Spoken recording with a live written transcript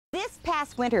This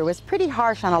past winter was pretty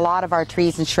harsh on a lot of our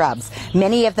trees and shrubs.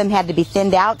 Many of them had to be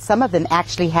thinned out. Some of them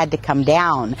actually had to come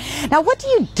down. Now, what do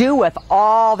you do with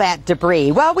all that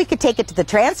debris? Well, we could take it to the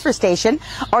transfer station,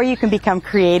 or you can become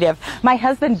creative. My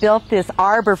husband built this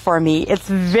arbor for me. It's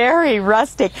very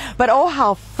rustic, but oh,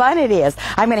 how fun it is.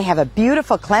 I'm going to have a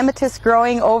beautiful clematis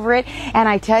growing over it, and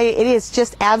I tell you, it is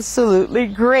just absolutely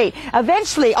great.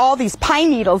 Eventually, all these pine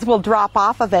needles will drop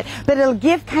off of it, but it'll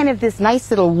give kind of this nice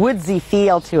little woodsy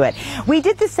feel to it. We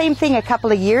did the same thing a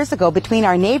couple of years ago between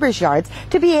our neighbors' yards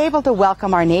to be able to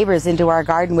welcome our neighbors into our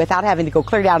garden without having to go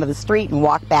clear down to the street and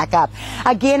walk back up.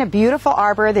 Again, a beautiful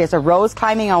arbor. There's a rose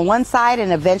climbing on one side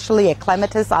and eventually a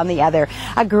clematis on the other.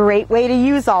 A great way to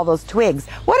use all those twigs.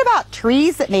 What about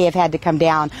trees that may have had to come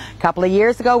down? A couple of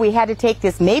years ago, we had to take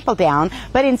this maple down,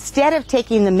 but instead of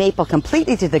taking the maple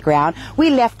completely to the ground, we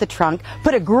left the trunk,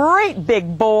 put a great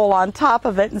big bowl on top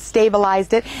of it and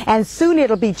stabilized it, and soon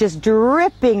it'll be just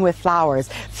dripping with flowers.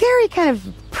 Very kind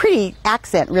of pretty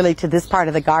accent really to this part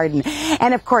of the garden.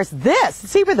 And of course this,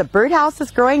 see where the birdhouse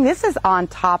is growing? This is on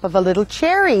top of a little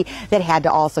cherry that had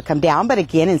to also come down, but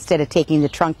again, instead of taking the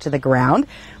trunk to the ground,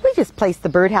 we just placed the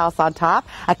birdhouse on top.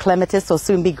 A clematis will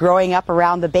soon be growing up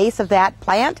around the base of that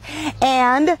plant,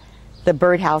 and the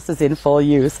birdhouse is in full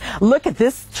use. Look at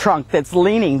this trunk that's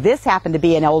leaning. This happened to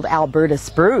be an old Alberta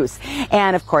spruce.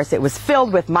 And of course it was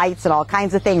filled with mites and all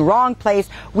kinds of things. Wrong place.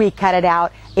 We cut it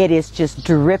out. It is just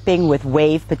dripping with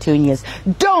wave petunias.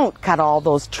 Don't cut all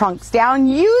those trunks down.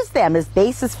 Use them as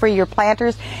bases for your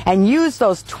planters and use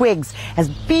those twigs as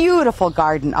beautiful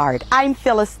garden art. I'm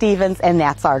Phyllis Stevens, and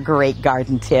that's our great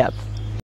garden tip.